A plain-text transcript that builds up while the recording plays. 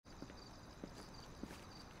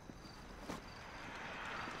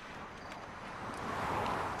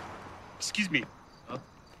Excuse me. 어?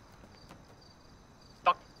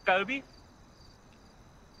 떡갈비?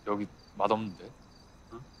 여기 맛없는데?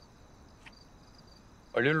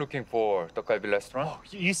 Are you looking for tae-ri restaurant? Oh,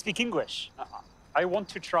 you speak English. I want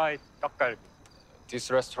to try 떡갈비.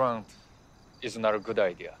 This restaurant is not a good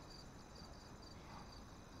idea.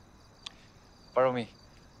 Follow me.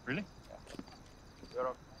 Really?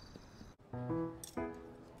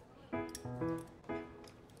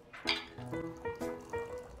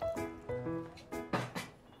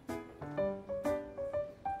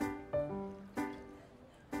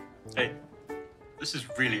 Hey, this is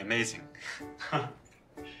really amazing.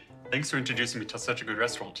 Thanks for introducing me to such a good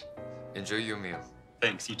restaurant. Enjoy your meal.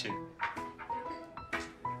 Thanks, you too.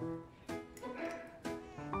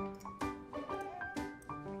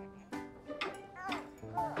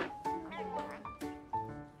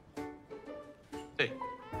 Hey,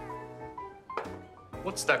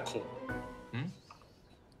 what's that called?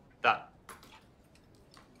 That.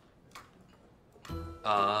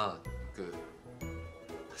 아,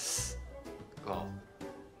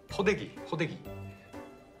 포대기.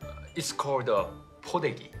 It's called a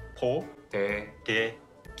포대기. 게,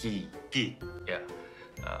 대기. 기. Yeah.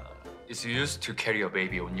 It's used to carry a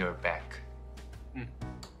baby on your back.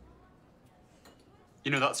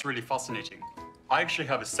 You know, that's really fascinating. I actually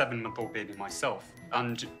have a 7-month-old baby myself,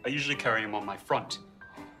 and I usually carry him on my front,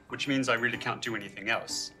 which means I really can't do anything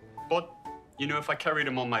else. But, you know, if I carried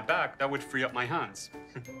him on my back, that would free up my hands.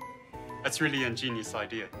 That's really an ingenious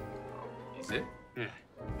idea. Is it? Yeah,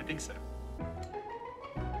 I think so.